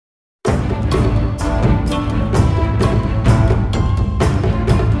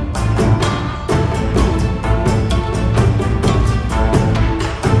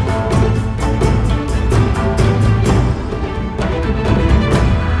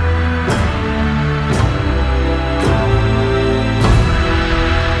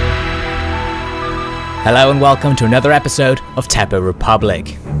Hello and welcome to another episode of Teppou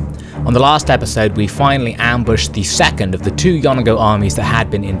Republic. On the last episode, we finally ambushed the second of the two Yonago armies that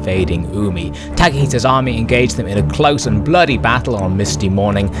had been invading Umi. Takehisa's army engaged them in a close and bloody battle on a misty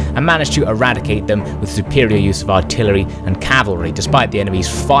morning and managed to eradicate them with superior use of artillery and cavalry, despite the enemy's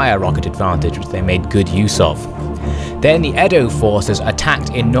fire rocket advantage, which they made good use of. Then the Edo forces attacked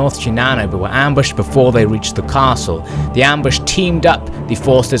in North Shinano but were ambushed before they reached the castle. The ambush teamed up the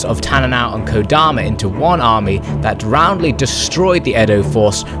forces of Tanenao and Kodama into one army that roundly destroyed the Edo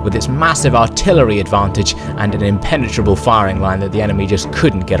force with its massive artillery advantage and an impenetrable firing line that the enemy just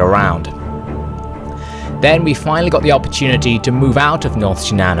couldn't get around. Then we finally got the opportunity to move out of North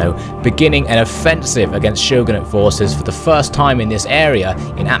Shinano, beginning an offensive against shogunate forces for the first time in this area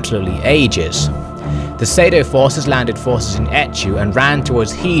in absolutely ages. The Sado forces landed forces in Echu and ran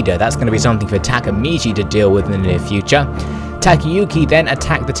towards Hida. That's going to be something for Takamichi to deal with in the near future. Takayuki then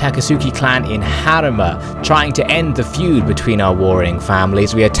attacked the Takasuki clan in Haruma, trying to end the feud between our warring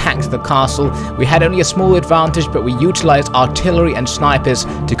families. We attacked the castle. We had only a small advantage, but we utilized artillery and snipers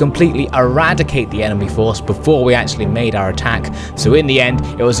to completely eradicate the enemy force before we actually made our attack. So in the end,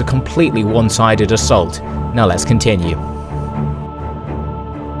 it was a completely one-sided assault. Now let's continue.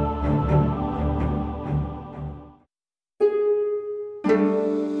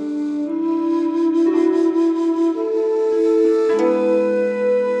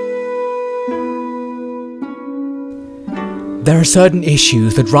 There are certain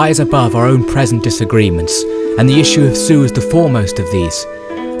issues that rise above our own present disagreements, and the issue of Sioux is the foremost of these.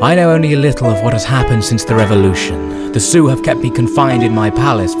 I know only a little of what has happened since the revolution. The Sioux have kept me confined in my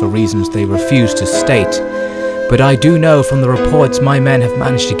palace for reasons they refuse to state. But I do know from the reports my men have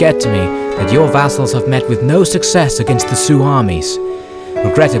managed to get to me that your vassals have met with no success against the Sioux armies.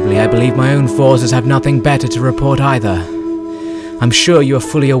 Regrettably, I believe my own forces have nothing better to report either. I'm sure you are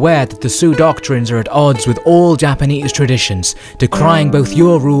fully aware that the Sioux doctrines are at odds with all Japanese traditions, decrying both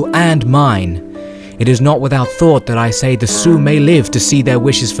your rule and mine. It is not without thought that I say the Sioux may live to see their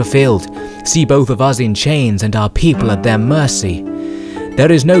wishes fulfilled, see both of us in chains and our people at their mercy.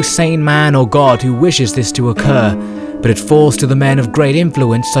 There is no sane man or god who wishes this to occur, but it falls to the men of great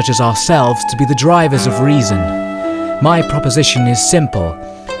influence such as ourselves to be the drivers of reason. My proposition is simple,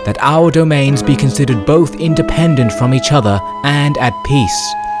 that our domains be considered both independent from each other and at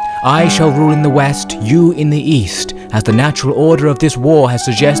peace. I shall rule in the west, you in the east, as the natural order of this war has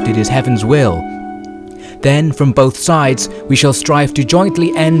suggested is heaven's will. Then, from both sides, we shall strive to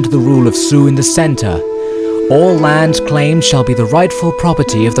jointly end the rule of Sioux in the center. All lands claimed shall be the rightful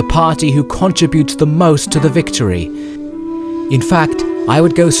property of the party who contributes the most to the victory. In fact, I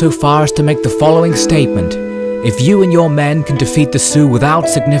would go so far as to make the following statement. If you and your men can defeat the Sioux without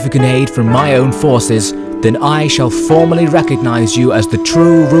significant aid from my own forces, then I shall formally recognize you as the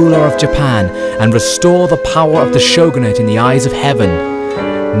true ruler of Japan and restore the power of the shogunate in the eyes of heaven.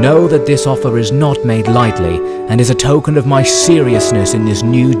 Know that this offer is not made lightly and is a token of my seriousness in this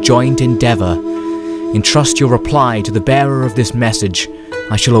new joint endeavor. Entrust your reply to the bearer of this message.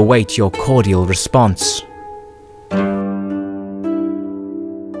 I shall await your cordial response.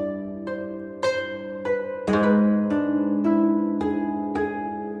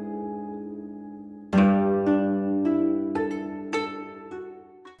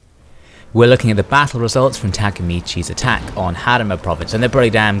 We're looking at the battle results from Takamichi's attack on Haruma province, and they're pretty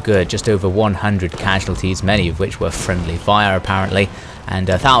damn good. Just over 100 casualties, many of which were friendly fire apparently, and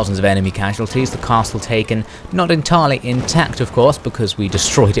thousands of enemy casualties. The castle taken, not entirely intact of course, because we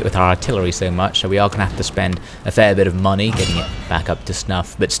destroyed it with our artillery so much, so we are going to have to spend a fair bit of money getting it back up to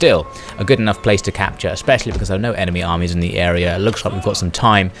snuff, but still a good enough place to capture, especially because there are no enemy armies in the area. It looks like we've got some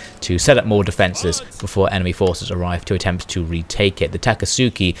time to set up more defences before enemy forces arrive to attempt to retake it. The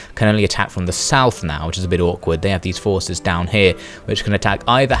Takasuki can only attack from the south now, which is a bit awkward. They have these forces down here which can attack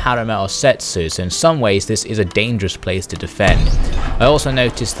either Haruma or Setsu, so in some ways this is a dangerous place to defend. I also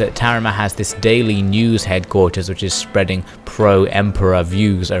noticed that Haruma has this daily news headquarters which is spreading pro-emperor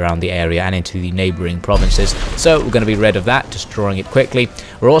views around the area and into the neighbouring provinces, so we're going to be rid of that, destroying it quickly.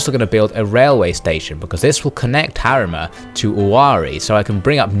 We're also going to build a railway station because this will connect Haruma to Owari, so I can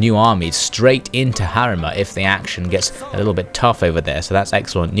bring up new armies straight into Haruma if the action gets a little bit tough over there, so that's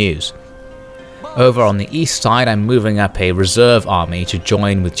excellent news. Over on the east side, I'm moving up a reserve army to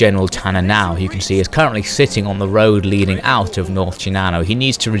join with General Tanenao, who you can see is currently sitting on the road leading out of North Shinano. He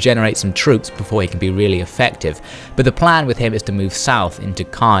needs to regenerate some troops before he can be really effective, but the plan with him is to move south into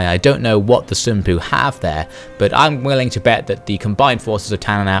Kai. I don't know what the Sunpu have there, but I'm willing to bet that the combined forces of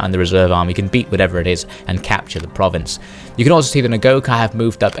Tanenao and the reserve army can beat whatever it is and capture the province. You can also see the Nagoka have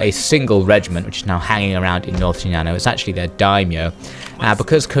moved up a single regiment, which is now hanging around in North Shinano. It's actually their daimyo.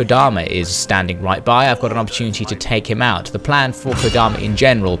 Because Kodama is standing right by, I've got an opportunity to take him out. The plan for Kodama in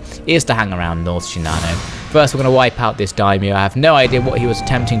general is to hang around North Shinano. First, we're going to wipe out this daimyo. I have no idea what he was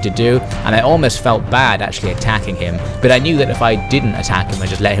attempting to do, and I almost felt bad actually attacking him, but I knew that if I didn't attack him and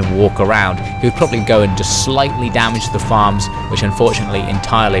just let him walk around, he would probably go and just slightly damage the farms, which unfortunately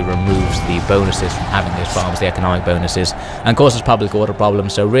entirely removes the bonuses from having those farms, the economic bonuses, and causes public order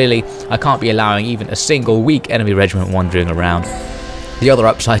problems, so really, I can't be allowing even a single weak enemy regiment wandering around. The other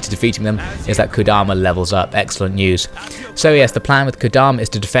upside to defeating them is that Kodama levels up. Excellent news. So yes, the plan with Kodama is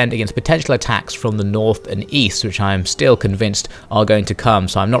to defend against potential attacks from the north and east, which I am still convinced are going to come,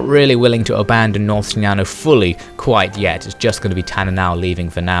 so I'm not really willing to abandon North Shinano fully quite yet. It's just going to be Tanenao leaving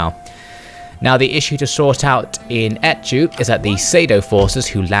for now. Now, the issue to sort out in Etchu is that the Sado forces,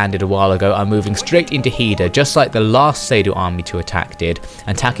 who landed a while ago, are moving straight into Hida, just like the last Sado army to attack did,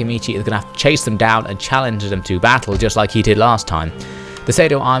 and Takamichi is going to have to chase them down and challenge them to battle, just like he did last time. The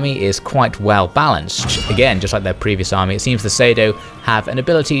Sado army is quite well balanced. Again, just like their previous army, it seems the Sado have an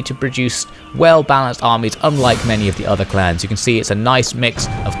ability to produce well balanced armies unlike many of the other clans. You can see it's a nice mix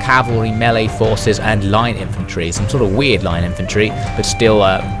of cavalry, melee forces and line infantry. Some sort of weird line infantry, but still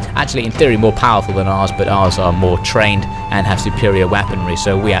actually in theory more powerful than ours, but ours are more trained and have superior weaponry,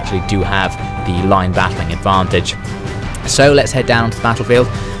 so we actually do have the line battling advantage. So let's head down to the battlefield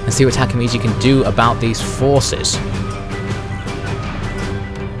and see what Takamichi can do about these forces.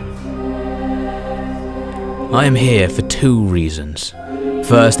 I am here for two reasons.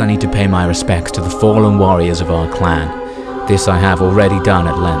 First, I need to pay my respects to the fallen warriors of our clan. This I have already done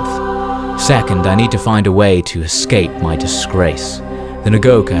at length. Second, I need to find a way to escape my disgrace. The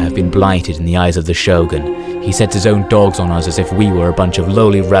Nagoka have been blighted in the eyes of the Shogun. He sets his own dogs on us as if we were a bunch of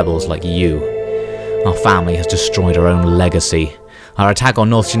lowly rebels like you. Our family has destroyed our own legacy. Our attack on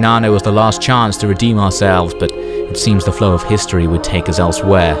North Shinano was the last chance to redeem ourselves, but it seems the flow of history would take us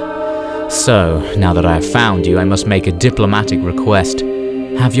elsewhere. So, now that I have found you, I must make a diplomatic request.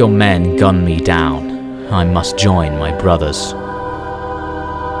 Have your men gun me down. I must join my brothers.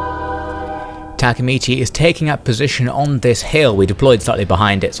 Takamichi is taking up position on this hill. We deployed slightly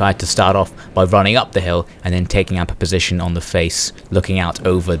behind it, so I had to start off by running up the hill and then taking up a position on the face, looking out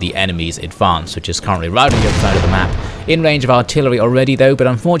over the enemy's advance, which is currently right on the other side of the map. In range of artillery already though, but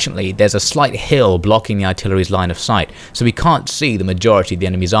unfortunately there's a slight hill blocking the artillery's line of sight, so we can't see the majority of the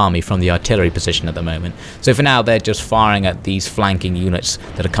enemy's army from the artillery position at the moment. So for now they're just firing at these flanking units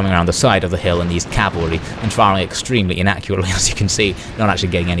that are coming around the side of the hill and these cavalry, and firing extremely inaccurately, as you can see, not actually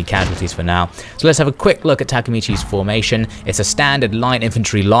getting any casualties for now. So let's have a quick look at Takamichi's formation. It's a standard line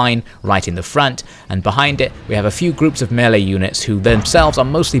infantry line right in the front, and behind it we have a few groups of melee units who themselves are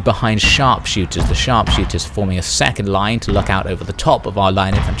mostly behind sharpshooters. The sharpshooters forming a second line to look out over the top of our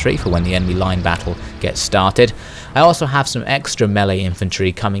line infantry for when the enemy line battle gets started. I also have some extra melee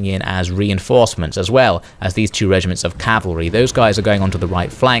infantry coming in as reinforcements, as well as these two regiments of cavalry. Those guys are going onto the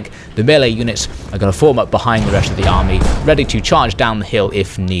right flank. The melee units are going to form up behind the rest of the army, ready to charge down the hill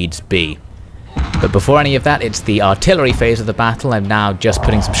if needs be. But before any of that, it's the artillery phase of the battle. I'm now just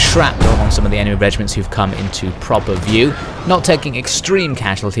putting some shrapnel on some of the enemy regiments who've come into proper view. Not taking extreme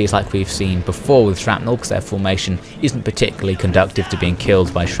casualties like we've seen before with shrapnel, because their formation isn't particularly conducive to being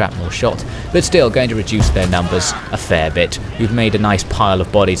killed by shrapnel shot, but still going to reduce their numbers a fair bit. We've made a nice pile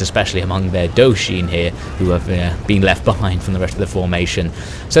of bodies, especially among their doshin here, who have been left behind from the rest of the formation.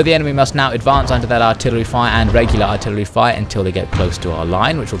 So the enemy must now advance under that artillery fire and regular artillery fire until they get close to our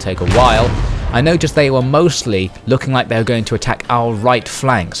line, which will take a while. I noticed they were mostly looking like they were going to attack our right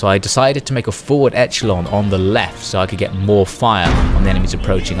flank, so I decided to make a forward echelon on the left so I could get more fire on the enemy's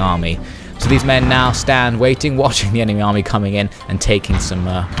approaching army. So these men now stand waiting, watching the enemy army coming in and taking some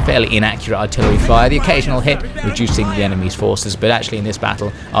fairly inaccurate artillery fire. The occasional hit reducing the enemy's forces, but actually in this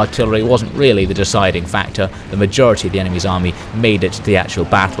battle artillery wasn't really the deciding factor. The majority of the enemy's army made it to the actual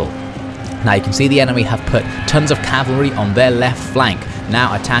battle. Now you can see the enemy have put tons of cavalry on their left flank,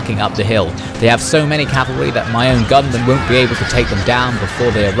 now attacking up the hill. They have so many cavalry that my own gunmen won't be able to take them down before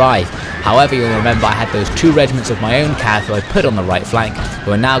they arrive. However, you'll remember I had those two regiments of my own cav who I put on the right flank,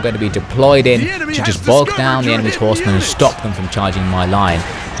 who are now going to be deployed in to just bog down the enemy's horsemen and stop them from charging my line.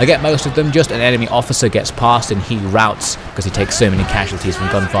 I get most of them, just an enemy officer gets past and he routs because he takes so many casualties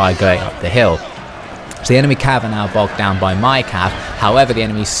from gunfire going up the hill. So the enemy cav are now bogged down by my cav. However, the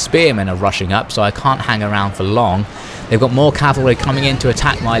enemy's spearmen are rushing up, so I can't hang around for long. They've got more cavalry coming in to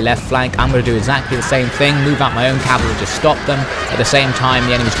attack my left flank. I'm going to do exactly the same thing, move out my own cavalry to stop them. At the same time,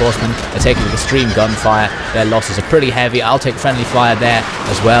 the enemy's horsemen are taking extreme gunfire. Their losses are pretty heavy. I'll take friendly fire there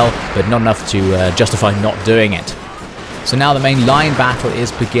as well, but not enough to justify not doing it. So now the main line battle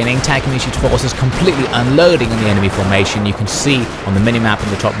is beginning. Takamichi's forces completely unloading on the enemy formation. You can see on the minimap in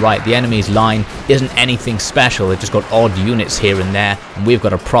the top right, the enemy's line isn't anything special. They've just got odd units here and there, and we've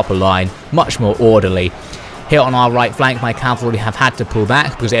got a proper line, much more orderly. Here on our right flank, my cavalry have had to pull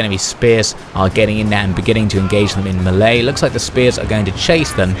back because the enemy spears are getting in there and beginning to engage them in melee. Looks like the spears are going to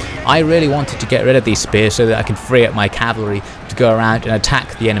chase them. I really wanted to get rid of these spears so that I can free up my cavalry to go around and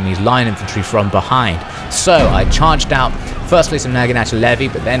attack the enemy's line infantry from behind. So I charged out firstly some Naginata Levy,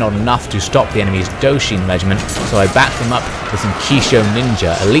 but they're not enough to stop the enemy's Doshin regiment, so I backed them up with some Kisho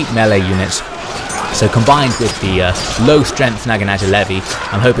Ninja, elite melee units. So combined with the low strength Naginata Levy,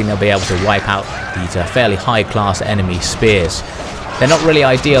 I'm hoping they'll be able to wipe out these fairly high class enemy spears. They're not really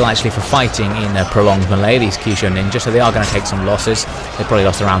ideal actually for fighting in a prolonged melee, these Kisho Ninja, so they are going to take some losses. They probably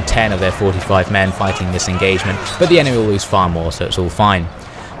lost around 10 of their 45 men fighting this engagement, but the enemy will lose far more, so it's all fine.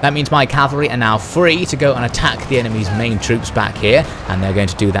 That means my cavalry are now free to go and attack the enemy's main troops back here, and they're going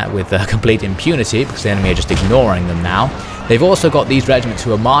to do that with complete impunity because the enemy are just ignoring them now. They've also got these regiments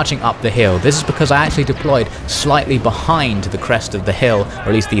who are marching up the hill. This is because I actually deployed slightly behind the crest of the hill, or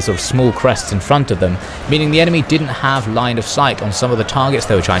at least these sort of small crests in front of them, meaning the enemy didn't have line of sight on some of the targets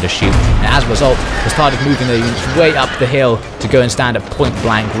they were trying to shoot, and as a result they started moving their units way up the hill to go and stand at point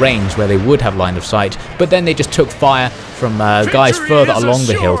blank range where they would have line of sight, but then they just took fire from guys further along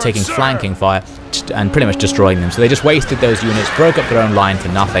the hill, taking flanking fire and pretty much destroying them. So they just wasted those units, broke up their own line for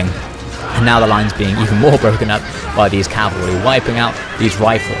nothing. And now the line's being even more broken up by these cavalry, wiping out these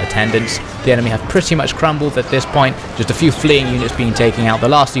rifle attendants. The enemy have pretty much crumbled at this point, just a few fleeing units being taken out. The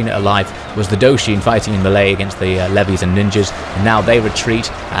last unit alive was the Doshin fighting in melee against the levies and ninjas, and now they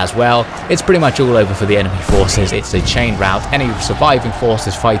retreat as well. It's pretty much all over for the enemy forces. It's a chain rout. Any surviving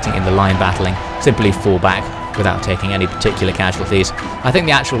forces fighting in the line battling simply fall back without taking any particular casualties. I think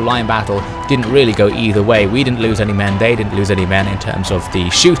the actual line battle didn't really go either way. We didn't lose any men, they didn't lose any men in terms of the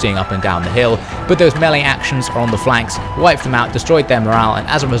shooting up and down the hill, but those melee actions on the flanks wiped them out, destroyed their morale, and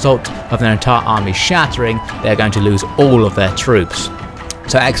as a result of their entire army shattering, they're going to lose all of their troops.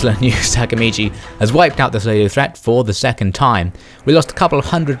 So excellent news, Takamichi has wiped out the Sado threat for the second time. We lost a couple of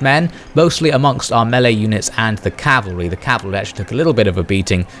hundred men, mostly amongst our melee units and the cavalry. The cavalry actually took a little bit of a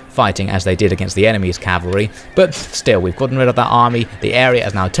beating fighting as they did against the enemy's cavalry, but still we've gotten rid of that army, the area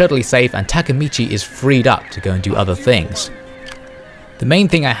is now totally safe, and Takamichi is freed up to go and do other things. The main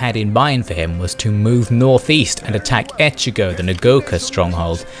thing I had in mind for him was to move northeast and attack Echigo, the Nagoka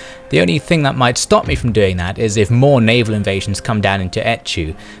stronghold. The only thing that might stop me from doing that is if more naval invasions come down into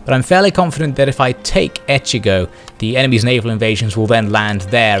Echu, but I'm fairly confident that if I take Echigo, the enemy's naval invasions will then land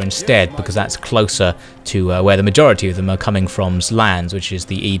there instead, because that's closer to where the majority of them are coming from's lands, which is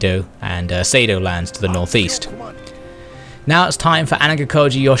the Edo and Sado lands to the northeast. Now it's time for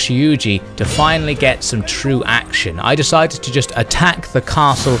Anagakoji Yoshiuji to finally get some true action. I decided to just attack the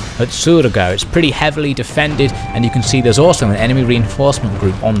castle at Tsuruga. It's pretty heavily defended, and you can see there's also an enemy reinforcement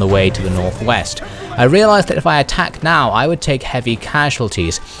group on the way to the northwest. I realised that if I attack now, I would take heavy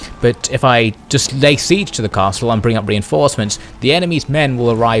casualties, but if I just lay siege to the castle and bring up reinforcements, the enemy's men will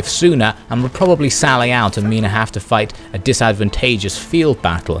arrive sooner and will probably sally out and mean I have to fight a disadvantageous field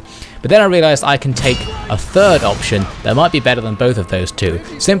battle. But then I realised I can take a third option that might be better than both of those two.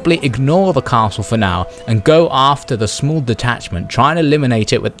 Simply ignore the castle for now and go after the small detachment, try and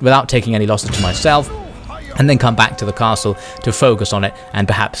eliminate it without taking any losses to myself, and then come back to the castle to focus on it and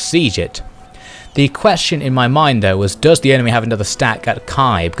perhaps siege it. The question in my mind though was, does the enemy have another stack at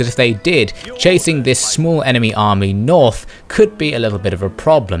Kai? Because if they did, chasing this small enemy army north could be a little bit of a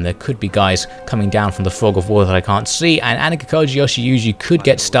problem. There could be guys coming down from the fog of war that I can't see, and Anagakoji Yoshiuji could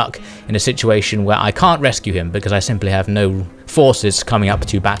get stuck in a situation where I can't rescue him because I simply have no forces coming up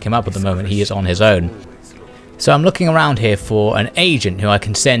to back him up at the moment. He is on his own. So I'm looking around here for an agent who I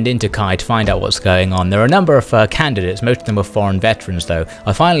can send into Kai to find out what's going on. There are a number of candidates, most of them are foreign veterans though.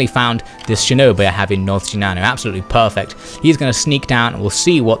 I finally found this shinobi I have in North Shinano, absolutely perfect. He's going to sneak down and we'll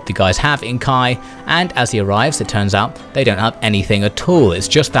see what the guys have in Kai, and as he arrives it turns out they don't have anything at all. It's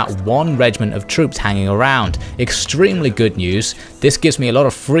just that one regiment of troops hanging around. Extremely good news. This gives me a lot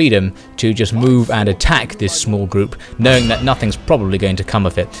of freedom to just move and attack this small group, knowing that nothing's probably going to come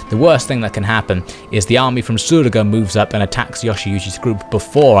of it. The worst thing that can happen is the army from Tsuruga moves up and attacks Yoshiuji's group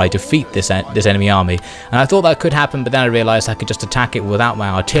before I defeat this enemy army. And I thought that could happen, but then I realised I could just attack it without my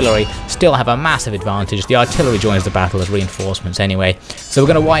artillery, still have a massive advantage. The artillery joins the battle as reinforcements anyway. So we're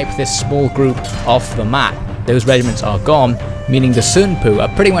going to wipe this small group off the map. those regiments are gone, meaning the Sunpu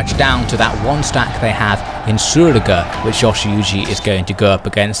are pretty much down to that one stack they have in Tsuruga, which Yoshiuji is going to go up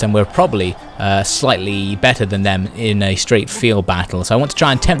against, and we're probably slightly better than them in a straight field battle, so I want to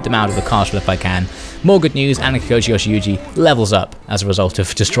try and tempt them out of the castle if I can. More good news, Anakakoji Yoshiuji levels up as a result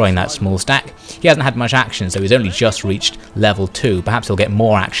of destroying that small stack. He hasn't had much action, so he's only just reached level 2. Perhaps he'll get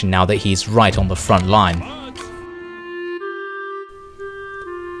more action now that he's right on the front line.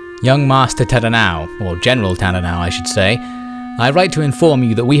 Young Master Tanenao, or General Tanenao I should say, I write to inform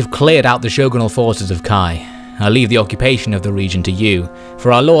you that we have cleared out the shogunal forces of Kai. I leave the occupation of the region to you,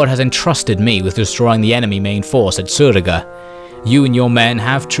 for our lord has entrusted me with destroying the enemy main force at Tsuruga. You and your men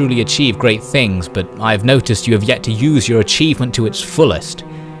have truly achieved great things, but I have noticed you have yet to use your achievement to its fullest.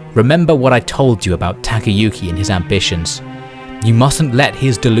 Remember what I told you about Takayuki and his ambitions. You mustn't let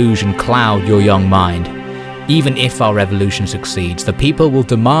his delusion cloud your young mind. Even if our revolution succeeds, the people will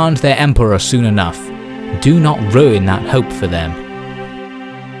demand their emperor soon enough. Do not ruin that hope for them.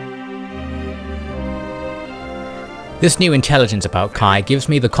 This new intelligence about Kai gives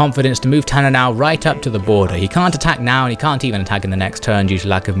me the confidence to move Tanenao right up to the border. He can't attack now and he can't even attack in the next turn due to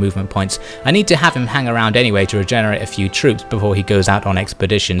lack of movement points. I need to have him hang around anyway to regenerate a few troops before he goes out on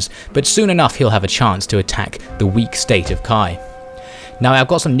expeditions, but soon enough he'll have a chance to attack the weak state of Kai. Now I've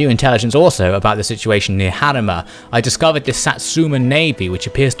got some new intelligence also about the situation near Harima. I discovered this Satsuma navy which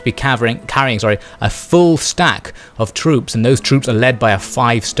appears to be carrying a full stack of troops, and those troops are led by a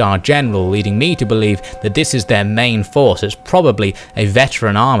 5-star general, leading me to believe that this is their main force. It's probably a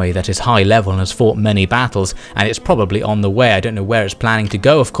veteran army that is high level and has fought many battles, and it's probably on the way. I don't know where it's planning to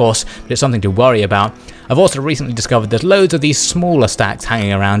go of course, but it's something to worry about. I've also recently discovered there's loads of these smaller stacks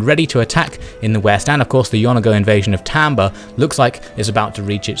hanging around ready to attack in the west, and of course the Yonago invasion of Tamba looks like it's about to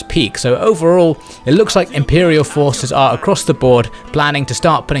reach its peak. So overall it looks like Imperial forces are across the board planning to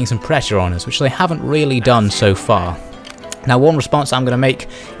start putting some pressure on us, which they haven't really done so far. Now one response I'm going to make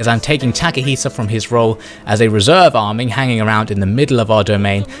is I'm taking Takahisa from his role as a reserve army hanging around in the middle of our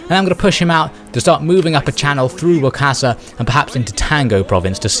domain, and I'm going to push him out to start moving up a channel through Wakasa and perhaps into Tango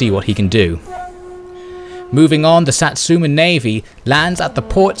province to see what he can do. Moving on, the Satsuma Navy lands at the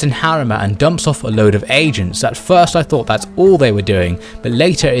ports in Harima and dumps off a load of agents. At first I thought that's all they were doing, but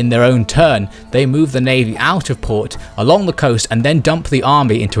later in their own turn they move the navy out of port along the coast and then dump the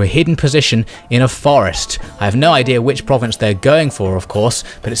army into a hidden position in a forest. I have no idea which province they're going for of course,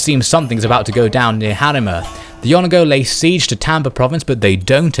 but it seems something's about to go down near Harima. The Yonago lay siege to Tamba province, but they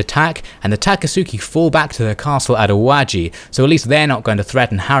don't attack, and the Takasuki fall back to their castle at Awaji, so at least they're not going to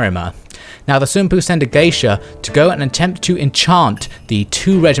threaten Harima. Now the Sunpu send a geisha to go and attempt to enchant the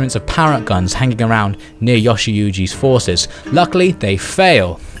 2 regiments of parrot guns hanging around near Yoshiuji's forces. Luckily they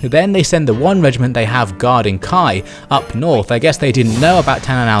fail. Then they send the 1 regiment they have guarding Kai up north. I guess they didn't know about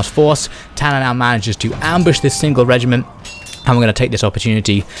Tanenao's force. Tanenao manages to ambush this single regiment, and we're going to take this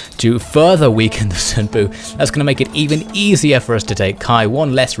opportunity to further weaken the Sunpu. That's going to make it even easier for us to take Kai,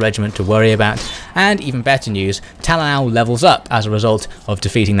 1 less regiment to worry about, and even better news, Tanenao levels up as a result of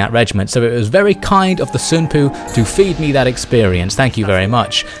defeating that regiment, so it was very kind of the Sunpu to feed me that experience, thank you very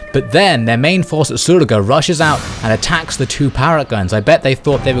much. But then their main force at Tsuruga rushes out and attacks the 2 parrot guns. I bet they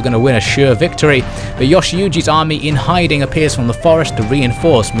thought they were going to win a sure victory, but Yoshiuji's army in hiding appears from the forest to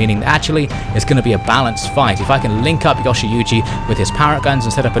reinforce, meaning that actually it's going to be a balanced fight. If I can link up Yoshiuji with his parrot guns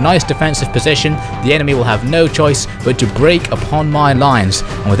and set up a nice defensive position, the enemy will have no choice but to break upon my lines,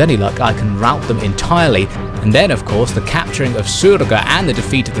 and with any luck I can rout them entirely, and then of course the capturing of Tsuruga and the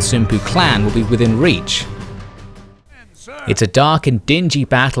defeat of the Sunpu clan will be within reach. It's a dark and dingy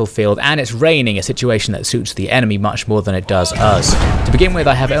battlefield, and it's raining, a situation that suits the enemy much more than it does us. To begin with,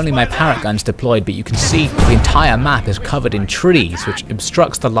 I have only my parrot guns deployed, but you can see the entire map is covered in trees, which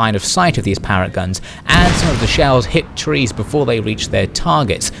obstructs the line of sight of these parrot guns, and some of the shells hit trees before they reach their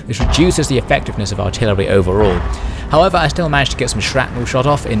targets, which reduces the effectiveness of artillery overall. However, I still managed to get some shrapnel shot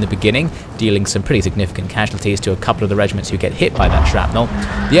off in the beginning, dealing some pretty significant casualties to a couple of the regiments who get hit by that shrapnel.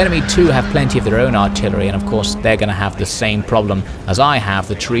 The enemy too have plenty of their own artillery, and of course they're going to have the same problem as I have.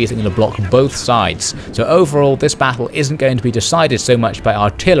 The trees are going to block both sides. So overall this battle isn't going to be decided so much by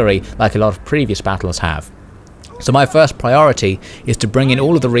artillery like a lot of previous battles have. So my first priority is to bring in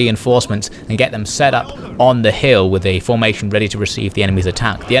all of the reinforcements and get them set up on the hill with a formation ready to receive the enemy's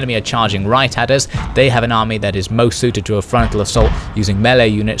attack. The enemy are charging right at us. They have an army that is most suited to a frontal assault using melee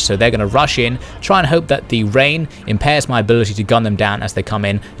units, so they're going to rush in, try and hope that the rain impairs my ability to gun them down as they come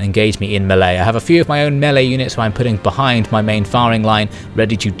in and engage me in melee. I have a few of my own melee units who I'm putting behind my main firing line,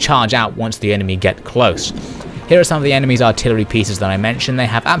 ready to charge out once the enemy get close. Here are some of the enemy's artillery pieces that I mentioned. They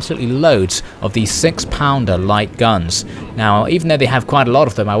have absolutely loads of these 6-pounder light guns. Now, even though they have quite a lot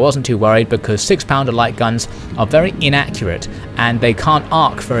of them, I wasn't too worried because 6-pounder light guns are very inaccurate and they can't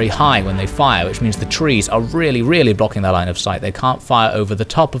arc very high when they fire, which means the trees are really blocking their line of sight. They can't fire over the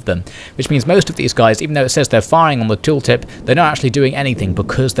top of them, which means most of these guys, even though it says they're firing on the tooltip, they're not actually doing anything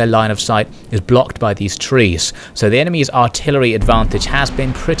because their line of sight is blocked by these trees. So the enemy's artillery advantage has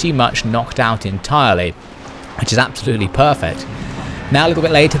been pretty much knocked out entirely, which is absolutely perfect. Now a little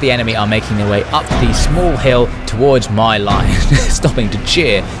bit later, the enemy are making their way up the small hill towards my line, stopping to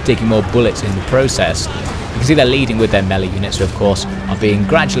cheer, taking more bullets in the process. You can see they're leading with their melee units, who of course are being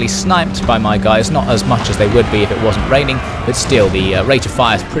gradually sniped by my guys, not as much as they would be if it wasn't raining, but still the rate of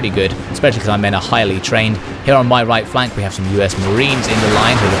fire is pretty good, especially because our men are highly trained. Here on my right flank we have some US Marines in the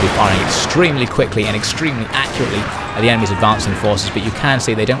line who will be firing extremely quickly and extremely accurately at the enemy's advancing forces, but you can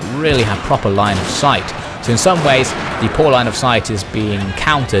see they don't really have proper line of sight. So in some ways, the poor line of sight is being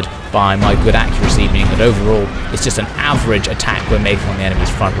countered by my good accuracy, meaning that overall it's just an average attack we're making on the enemy's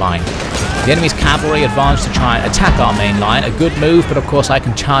front line. The enemy's cavalry advanced to try and attack our main line, a good move, but of course I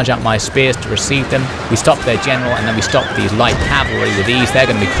can charge out my spears to receive them. We stop their general and then we stop these light cavalry with ease. They're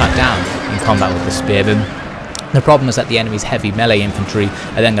going to be cut down in combat with the spearmen. The problem is that the enemy's heavy melee infantry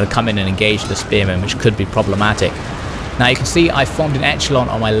are then going to come in and engage the spearmen, which could be problematic. Now you can see I formed an echelon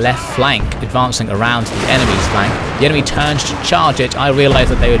on my left flank, advancing around the enemy's flank. The enemy turns to charge it. I realised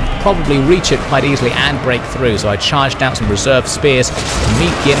that they would probably reach it quite easily and break through, so I charged out some reserve spears to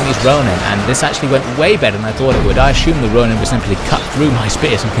meet the enemy's Ronin, and this actually went way better than I thought it would. I assumed the Ronin would simply cut through my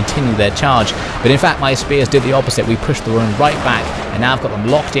spears and continue their charge, but in fact my spears did the opposite. We pushed the Ronin right back, and now I've got them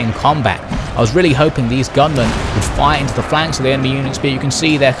locked in combat. I was really hoping these gunmen would fire into the flanks of the enemy units, but you can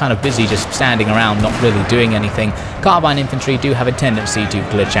see they're kind of busy just standing around, not really doing anything. Carbine infantry do have a tendency to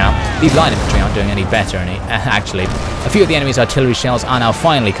glitch out. These line infantry aren't doing any better, actually. A few of the enemy's artillery shells are now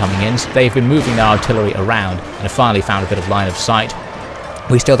finally coming in. So they've been moving their artillery around and have finally found a bit of line of sight.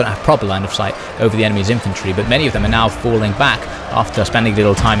 We still don't have proper line of sight over the enemy's infantry, but many of them are now falling back after spending a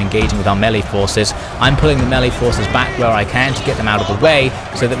little time engaging with our melee forces. I'm pulling the melee forces back where I can to get them out of the way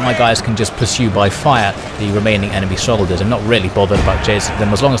so that my guys can just pursue by fire the remaining enemy soldiers. I'm not really bothered about chasing them.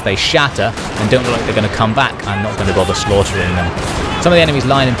 As long as they shatter and don't look like they're going to come back, I'm not going to bother slaughtering them. Some of the enemy's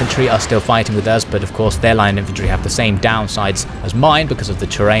line infantry are still fighting with us, but of course their line infantry have the same downsides as mine because of the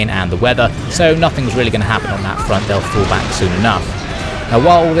terrain and the weather, so nothing's really going to happen on that front. They'll fall back soon enough. Now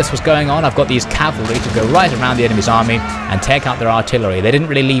while all this was going on, I've got these cavalry to go right around the enemy's army and take out their artillery. They didn't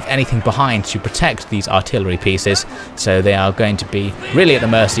really leave anything behind to protect these artillery pieces, so they are going to be really at the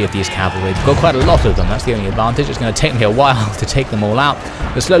mercy of these cavalry. We've got quite a lot of them, that's the only advantage. It's going to take me a while to take them all out,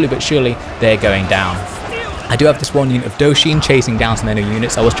 but slowly but surely they're going down. I do have this one unit of Doshin chasing down some enemy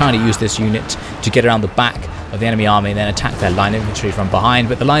units. I was trying to use this unit to get around the back of the enemy army and then attack their line infantry from behind,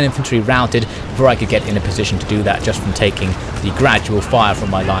 but the line infantry routed before I could get in a position to do that just from taking the gradual fire from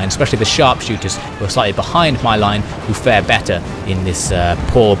my line, especially the sharpshooters who are slightly behind my line, who fare better in this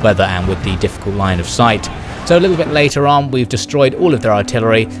poor weather and with the difficult line of sight. So a little bit later on, we've destroyed all of their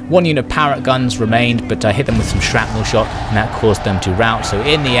artillery. One unit of Parrot guns remained, but I hit them with some shrapnel shot, and that caused them to rout. So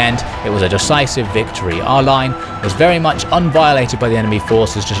in the end, it was a decisive victory. Our line was very much unviolated by the enemy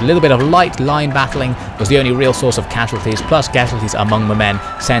forces. Just a little bit of light line battling was the only real source of casualties, plus casualties among the men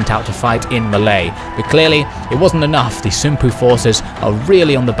sent out to fight in melee. But clearly, it wasn't enough. The Sunpu forces are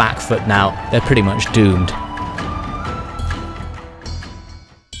really on the back foot now. They're pretty much doomed.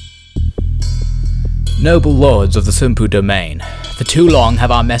 Noble lords of the Sunpu domain, for too long have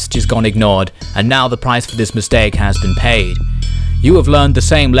our messages gone ignored, and now the price for this mistake has been paid. You have learned the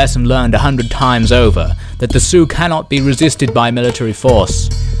same lesson learned 100 times over, that the Sioux cannot be resisted by military force.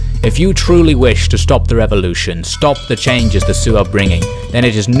 If you truly wish to stop the revolution, stop the changes the Sioux are bringing, then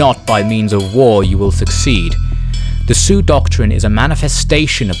it is not by means of war you will succeed. The Sioux doctrine is a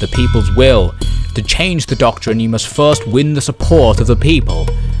manifestation of the people's will. To change the doctrine, you must first win the support of the people.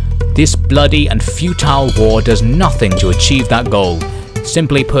 This bloody and futile war does nothing to achieve that goal.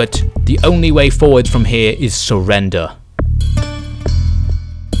 Simply put, the only way forward from here is surrender.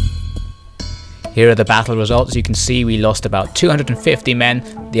 Here are the battle results. You can see we lost about 250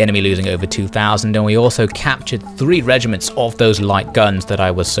 men, the enemy losing over 2,000, and we also captured 3 regiments of those light guns that I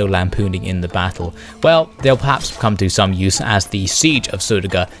was so lampooning in the battle. Well, they'll perhaps come to some use as the siege of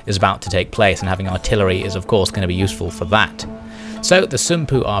Suruga is about to take place, and having artillery is of course going to be useful for that. So the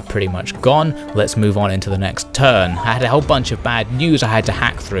Sunpu are pretty much gone. Let's move on into the next turn. I had a whole bunch of bad news I had to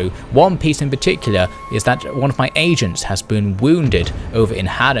hack through. One piece in particular is that one of my agents has been wounded over in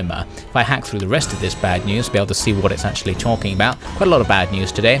Harima. If I hack through the rest of this bad news, I'll be able to see what it's actually talking about. Quite a lot of bad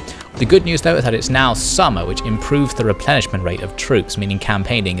news today. The good news though is that it's now summer, which improves the replenishment rate of troops, meaning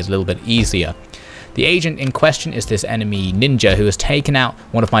campaigning is a little bit easier. The agent in question is this enemy ninja who has taken out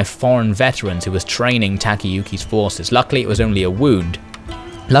one of my foreign veterans who was training Takayuki's forces. Luckily it was only a wound.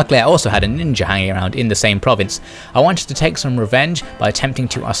 Luckily I also had a ninja hanging around in the same province. I wanted to take some revenge by attempting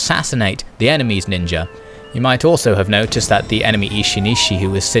to assassinate the enemy's ninja. You might also have noticed that the enemy Ishinishi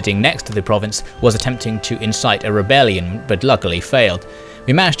who was sitting next to the province was attempting to incite a rebellion, but luckily failed.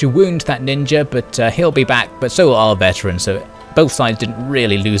 We managed to wound that ninja, but he'll be back, but so will our veteran, so both sides didn't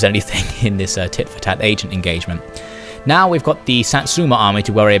really lose anything in this tit-for-tat agent engagement. Now we've got the Satsuma army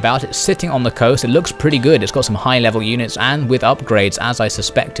to worry about. It's sitting on the coast. It looks pretty good. It's got some high-level units and with upgrades, as I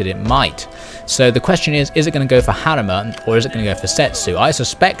suspected it might. So the question is it going to go for Harima or is it going to go for Setsu? I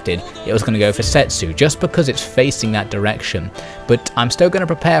suspected it was going to go for Setsu just because it's facing that direction. But I'm still going to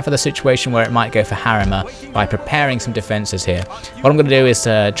prepare for the situation where it might go for Harima by preparing some defenses here. What I'm going to do is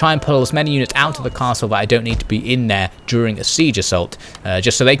try and pull as many units out of the castle that I don't need to be in there during a siege assault,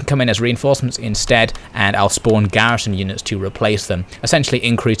 just so they can come in as reinforcements instead, and I'll spawn garrison units to replace them, essentially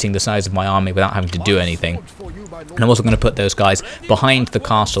increasing the size of my army without having to do anything. And I'm also going to put those guys behind the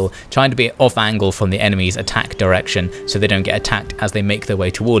castle, trying to be off angle from the enemy's attack direction so they don't get attacked as they make their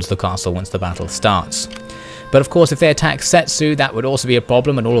way towards the castle once the battle starts. But of course if they attack Setsu, that would also be a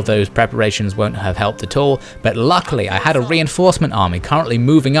problem and all of those preparations won't have helped at all. But luckily I had a reinforcement army currently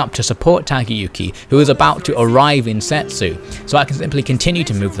moving up to support Takayuki, who is about to arrive in Setsu. So I can simply continue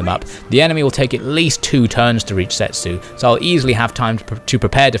to move them up. The enemy will take at least 2 turns to reach Setsu, so I'll easily have time to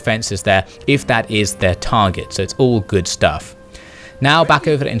prepare defenses there if that is their target. So it's all good stuff. Now back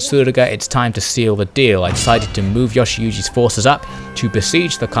over in Suruga, it's time to seal the deal. I decided to move Yoshiuji's forces up to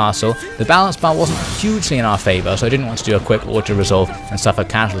besiege the castle. The balance bar wasn't hugely in our favour, so I didn't want to do a quick auto-resolve and suffer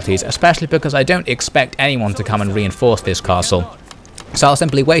casualties, especially because I don't expect anyone to come and reinforce this castle. So I'll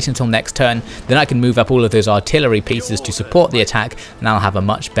simply wait until next turn, then I can move up all of those artillery pieces to support the attack, and I'll have a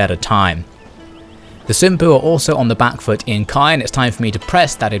much better time. The Sunpu are also on the back foot in Kai, and it's time for me to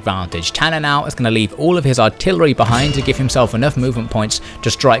press that advantage. Tanenao is going to leave all of his artillery behind to give himself enough movement points to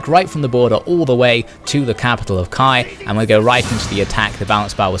strike right from the border all the way to the capital of Kai, and we'll go right into the attack. The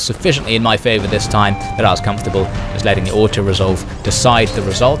balance bar was sufficiently in my favour this time that I was comfortable just letting the auto-resolve decide the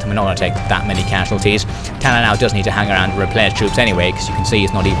result, and we're not going to take that many casualties. Tanenao does need to hang around and replenish troops anyway, because you can see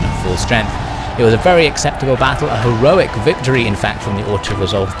he's not even at full strength. It was a very acceptable battle, a heroic victory in fact from the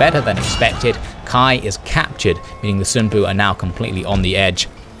auto-resolve, better than expected. Kai is captured, meaning the Sunpu are now completely on the edge.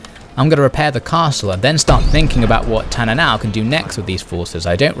 I'm going to repair the castle and then start thinking about what Tanenao can do next with these forces.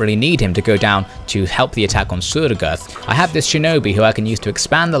 I don't really need him to go down to help the attack on Suruga. I have this shinobi who I can use to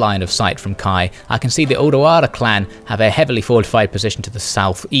expand the line of sight from Kai. I can see the Odawara clan have a heavily fortified position to the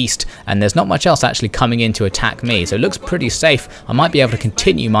southeast, and there's not much else actually coming in to attack me, so it looks pretty safe. I might be able to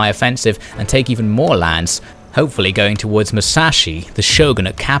continue my offensive and take even more lands, hopefully going towards Musashi, the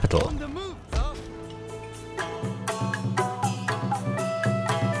shogunate capital.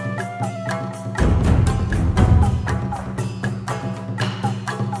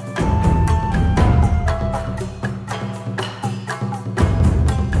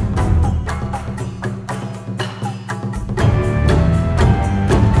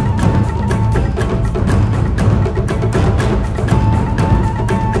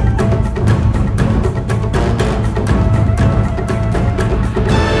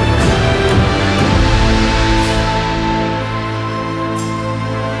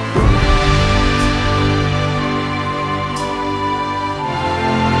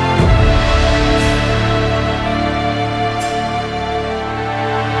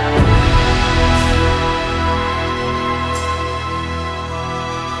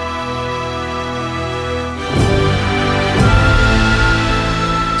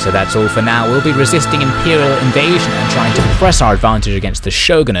 So that's all for now. We'll be resisting Imperial invasion and trying to press our advantage against the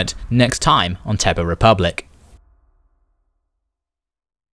Shogunate next time on Teppou Republic.